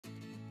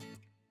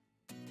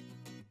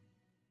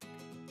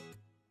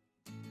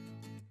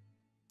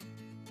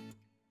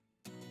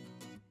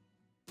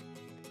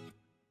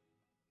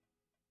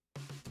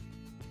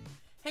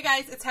Hey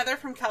guys, it's Heather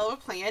from Kell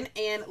Plan,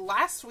 and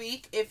last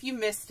week, if you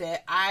missed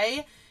it,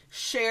 I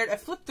shared a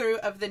flip through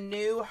of the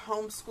new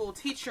homeschool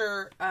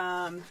teacher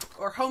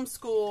or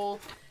homeschool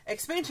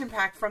expansion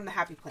pack from the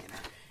Happy Planner.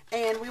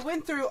 And we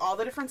went through all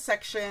the different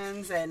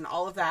sections and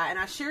all of that, and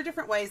I shared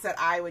different ways that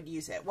I would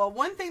use it. Well,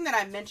 one thing that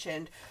I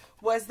mentioned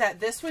was that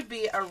this would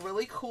be a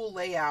really cool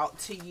layout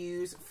to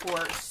use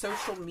for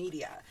social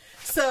media.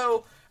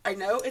 So I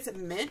know it's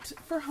meant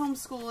for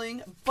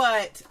homeschooling,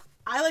 but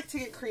I like to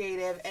get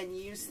creative and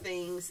use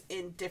things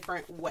in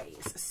different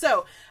ways.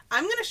 So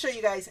I'm going to show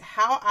you guys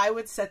how I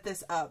would set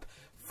this up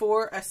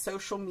for a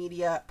social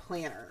media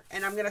planner.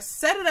 And I'm going to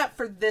set it up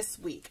for this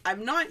week.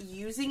 I'm not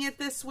using it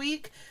this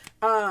week,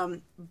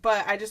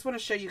 but I just want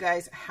to show you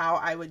guys how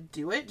I would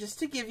do it, just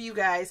to give you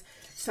guys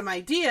some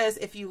ideas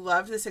if you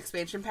love this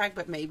expansion pack,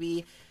 but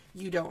maybe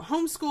you don't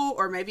homeschool,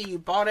 or maybe you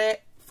bought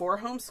it for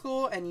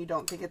homeschool and you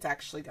don't think it's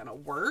actually going to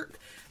work.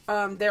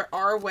 There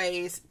are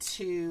ways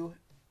to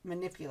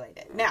manipulate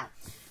it. Now,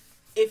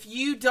 if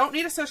you don't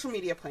need a social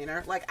media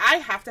planner, like I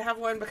have to have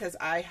one because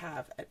I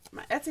have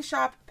my Etsy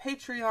shop,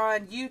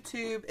 Patreon,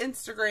 YouTube,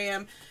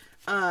 Instagram,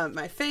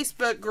 my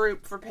Facebook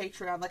group for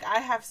Patreon. Like I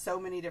have so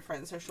many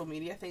different social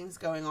media things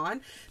going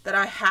on that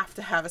I have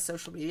to have a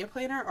social media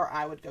planner or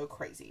I would go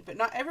crazy. But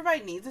not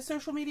everybody needs a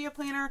social media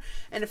planner.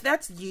 And if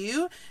that's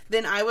you,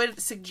 then I would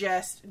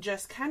suggest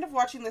just kind of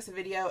watching this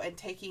video and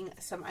taking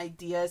some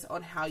ideas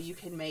on how you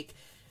can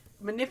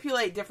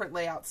manipulate different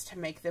layouts to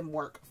make them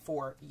work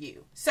for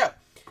you. So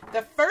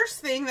the first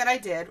thing that I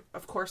did,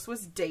 of course,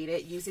 was date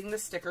it using the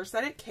stickers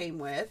that it came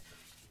with.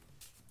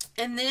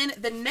 And then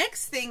the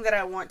next thing that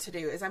I want to do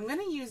is I'm going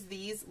to use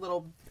these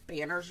little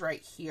banners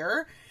right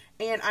here,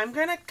 and I'm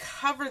going to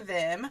cover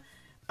them.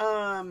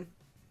 I'm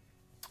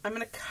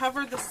going to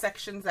cover the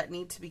sections that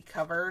need to be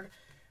covered.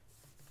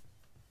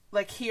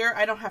 Like here,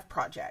 I don't have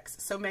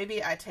projects. So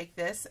maybe I take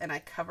this and I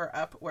cover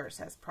up where it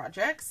says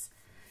projects.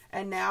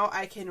 And now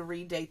I can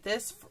redate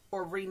this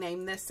or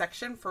rename this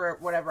section for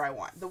whatever I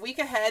want. The week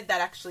ahead,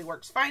 that actually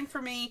works fine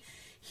for me.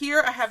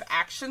 Here I have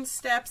action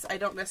steps. I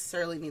don't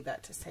necessarily need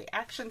that to say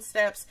action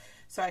steps.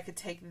 So I could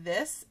take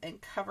this and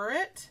cover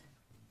it.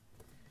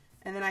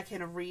 And then I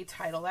can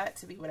retitle that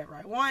to be whatever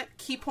I want.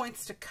 Key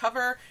points to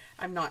cover.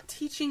 I'm not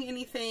teaching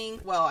anything.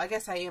 Well, I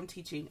guess I am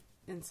teaching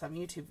in some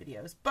YouTube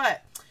videos.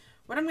 But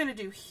what I'm going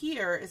to do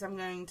here is I'm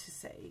going to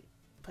say,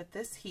 put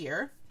this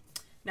here.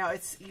 Now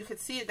you can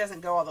see it doesn't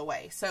go all the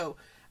way. So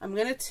I'm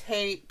going to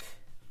take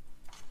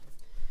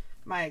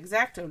my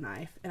X-Acto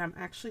knife and I'm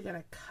actually going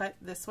to cut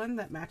this one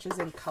that matches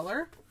in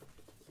color.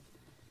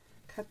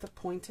 Cut the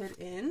pointed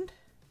end.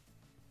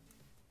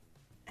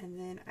 And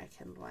then I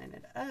can line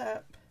it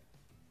up.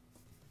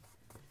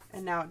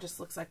 And now it just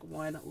looks like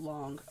one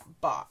long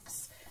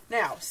box.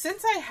 Now,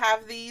 since I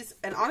have these,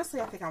 and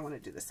honestly I think I want to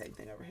do the same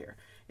thing over here.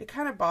 It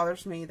kind of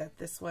bothers me that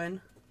this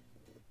one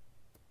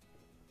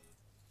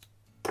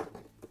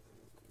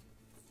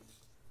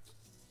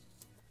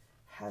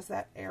has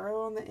that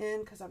arrow on the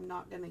end because I'm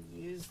not going to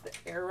use the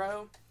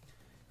arrow.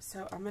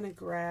 So I'm going to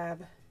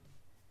grab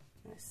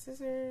my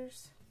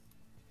scissors,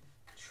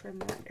 trim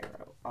that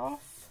arrow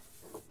off.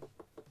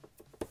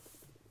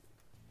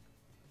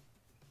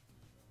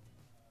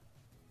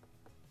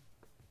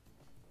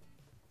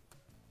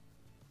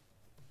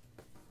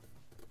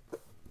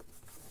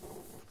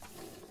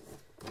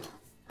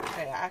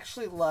 Okay, I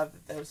actually love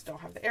that those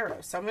don't have the arrow.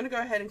 So I'm going to go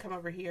ahead and come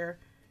over here,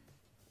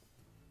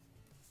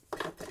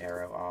 cut the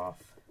arrow off.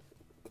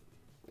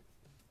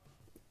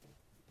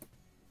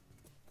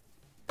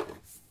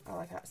 I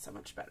like that so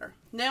much better.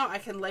 Now I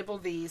can label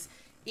these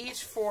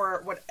each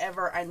for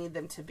whatever I need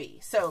them to be.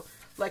 So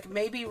like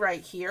maybe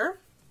right here,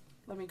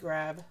 let me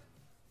grab,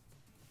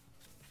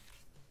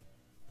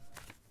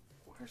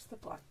 where's the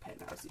black pen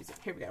I was using?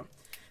 Here we go.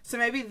 So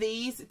maybe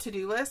these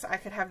to-do lists, I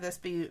could have this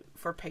be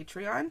for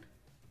Patreon.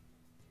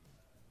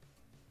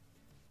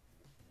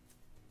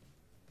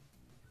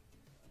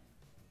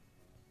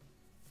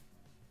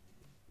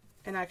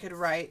 And I could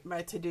write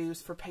my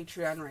to-dos for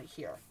Patreon right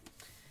here.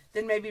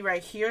 Then maybe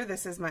right here,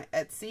 this is my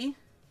Etsy.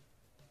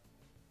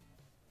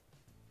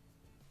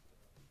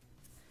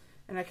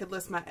 And I could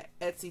list my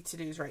Etsy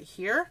to-dos right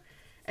here.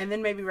 And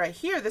then maybe right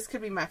here, this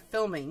could be my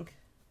filming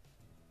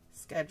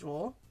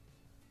schedule.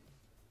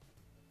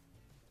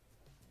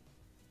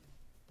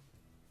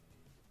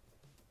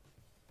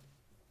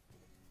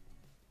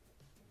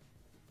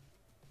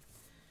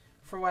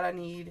 For what I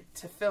need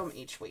to film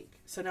each week.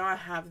 So now I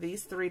have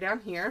these three down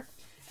here.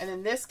 And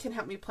then this can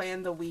help me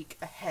plan the week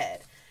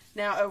ahead.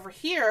 Now over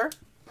here,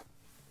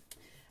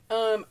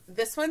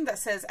 this one that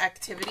says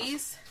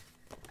activities,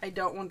 I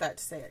don't want that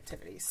to say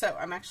activities. So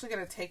I'm actually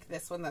going to take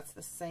this one that's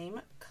the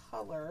same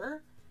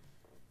color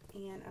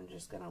and I'm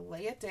just going to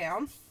lay it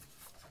down.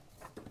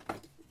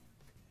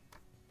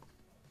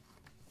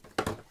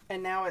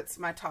 And now it's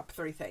my top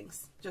three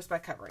things just by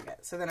covering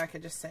it. So then I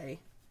could just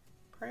say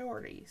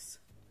priorities.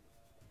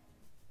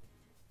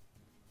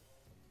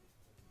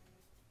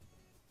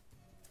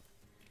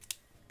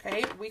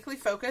 Okay, weekly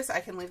focus, I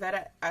can leave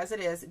that as it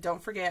is.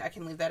 Don't forget, I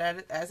can leave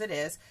that as it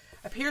is.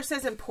 Up here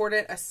says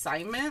important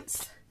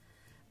assignments.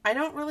 I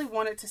don't really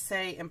want it to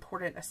say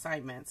important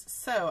assignments.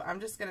 So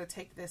I'm just going to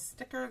take this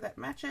sticker that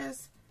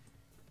matches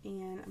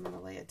and I'm going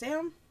to lay it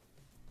down.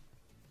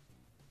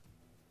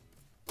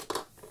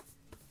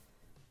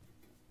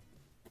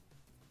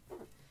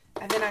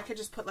 And then I could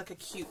just put like a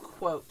cute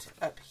quote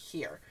up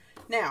here.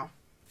 Now,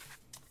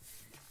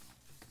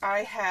 I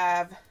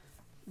have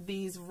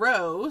these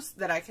rows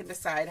that I can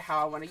decide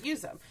how I want to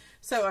use them.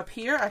 So up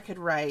here I could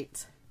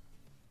write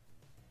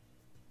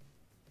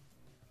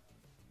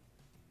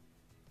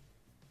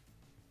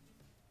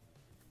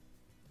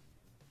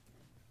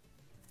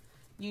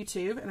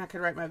YouTube, and I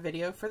could write my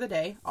video for the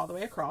day all the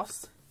way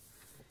across.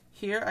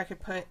 Here I could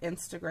put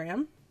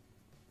Instagram.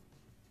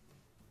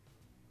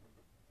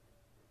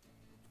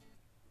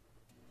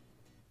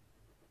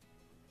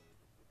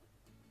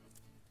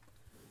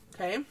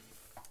 Okay,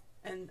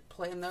 and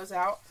plan those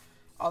out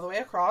all the way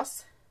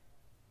across.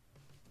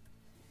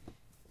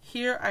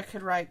 Here I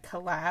could write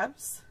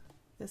collabs.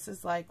 This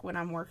is like when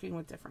I'm working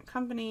with different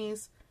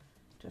companies,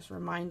 just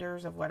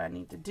reminders of what I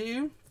need to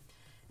do.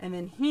 And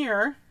then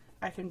here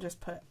I can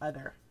just put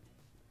other.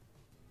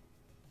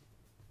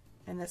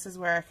 And this is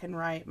where I can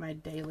write my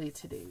daily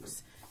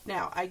to-dos.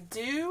 Now I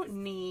do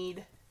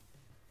need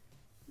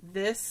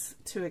this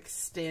to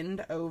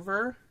extend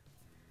over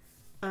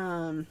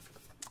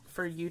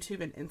for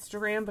YouTube and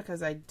Instagram,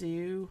 because I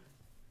do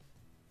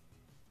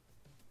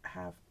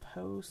have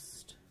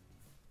post.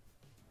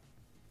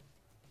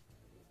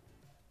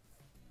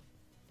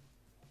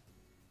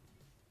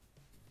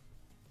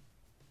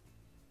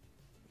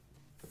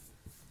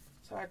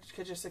 So I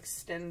could just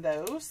extend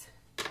those.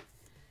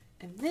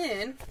 And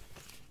then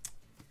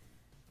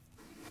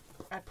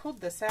I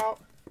pulled this out.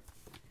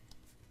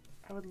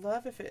 I would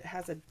love if it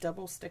has a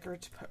double sticker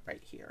to put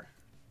right here.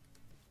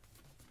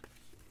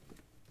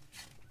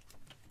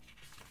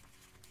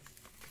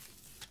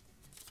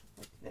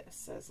 Like this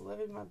says,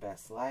 living my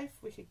best life.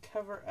 We could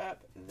cover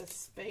up the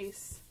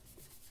space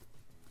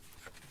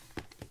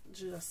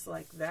just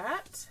like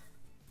that.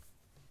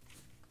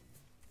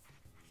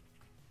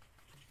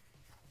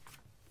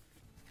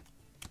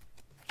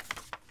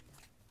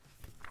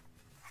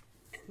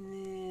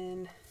 And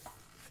then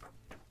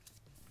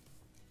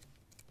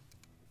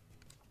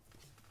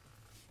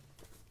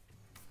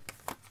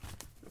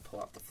pull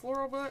out the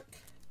floral book.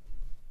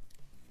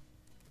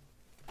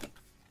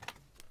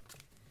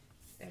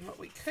 And what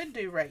we could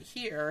do right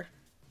here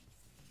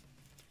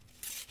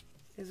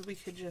is we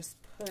could just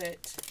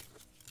put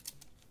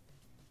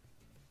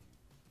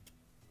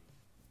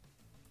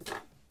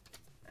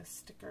a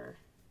sticker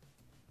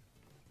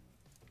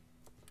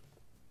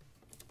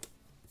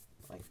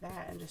like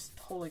that and just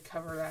totally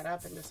cover that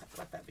up and just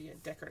let that be a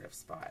decorative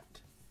spot.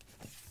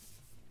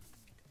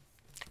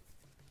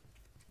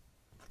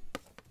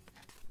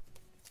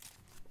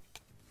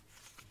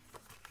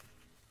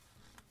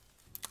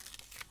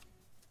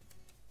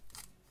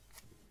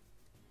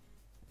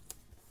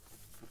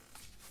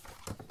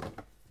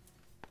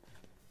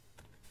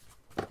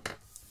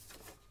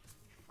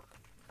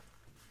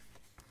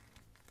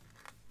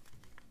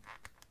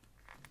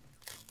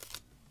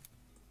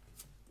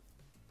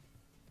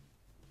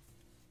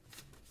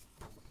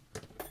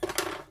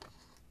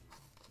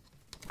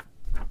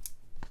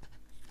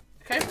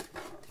 Okay.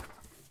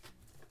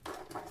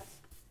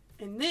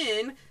 And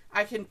then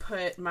I can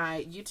put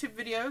my YouTube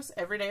videos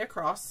every day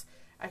across.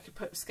 I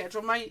could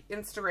schedule my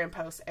Instagram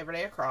posts every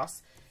day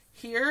across.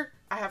 Here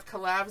I have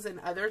collabs and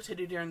other to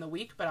do during the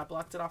week, but I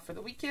blocked it off for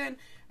the weekend.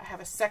 I have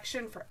a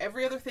section for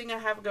every other thing I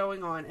have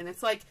going on, and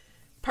it's like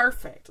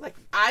perfect. Like,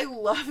 I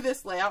love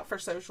this layout for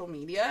social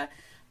media.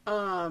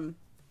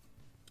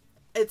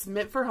 It's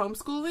meant for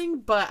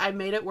homeschooling, but I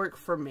made it work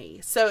for me.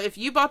 So if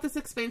you bought this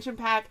expansion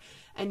pack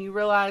and you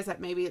realize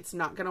that maybe it's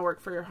not going to work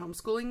for your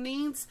homeschooling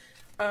needs,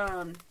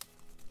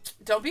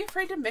 don't be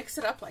afraid to mix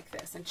it up like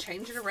this and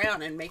change it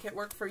around and make it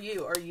work for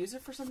you, or use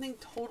it for something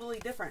totally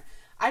different.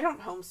 I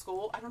don't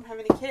homeschool. I don't have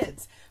any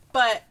kids,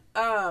 but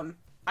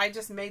I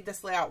just made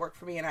this layout work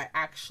for me, and I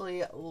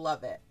actually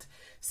love it.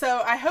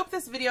 So I hope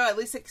this video at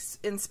least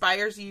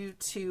inspires you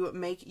to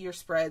make your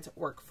spreads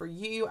work for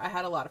you. I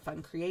had a lot of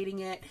fun creating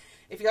it.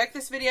 If you like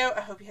this video, I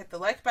hope you hit the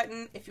like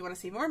button. If you want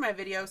to see more of my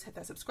videos, hit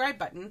that subscribe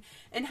button,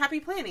 and happy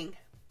planning.